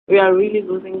we are really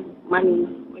losing money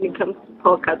when it comes to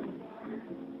power cuts.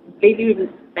 Lately,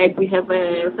 like we have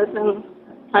a certain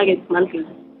target monthly.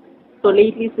 So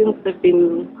lately, since there've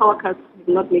been power cuts,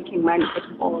 we're not making money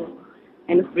at all,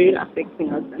 and it's really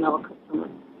affecting us and our customers.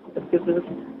 The business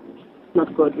is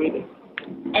not good, really.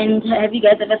 And have you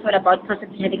guys ever thought about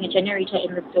possibly having a generator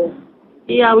in the store?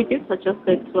 Yeah, we did suggest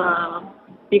it to our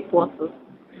big bosses,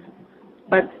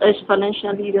 but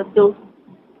financially, they're still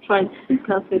trying to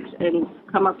discuss it and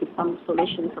come up with some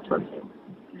solutions about it.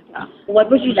 Yeah. What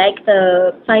would you like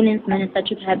the finance minister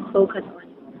to have focus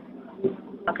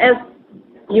on? As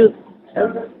youth, as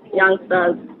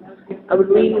youngsters, I would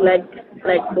really like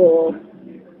for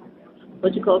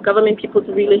what you call government people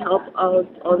to really help out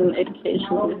on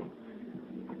education.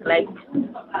 Like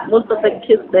most of the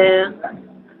kids there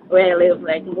where I live,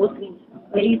 like mostly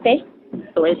What do you say?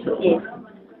 Soweto. Yes.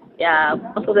 Yeah,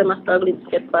 most of them are struggling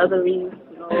to get bursaries,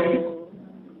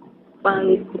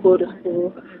 funds to go to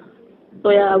school. So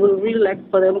yeah, I would really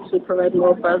like for them to provide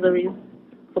more bursaries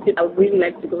for people. I would really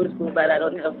like to go to school, but I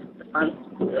don't have the funds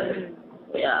to do that.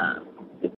 So yeah.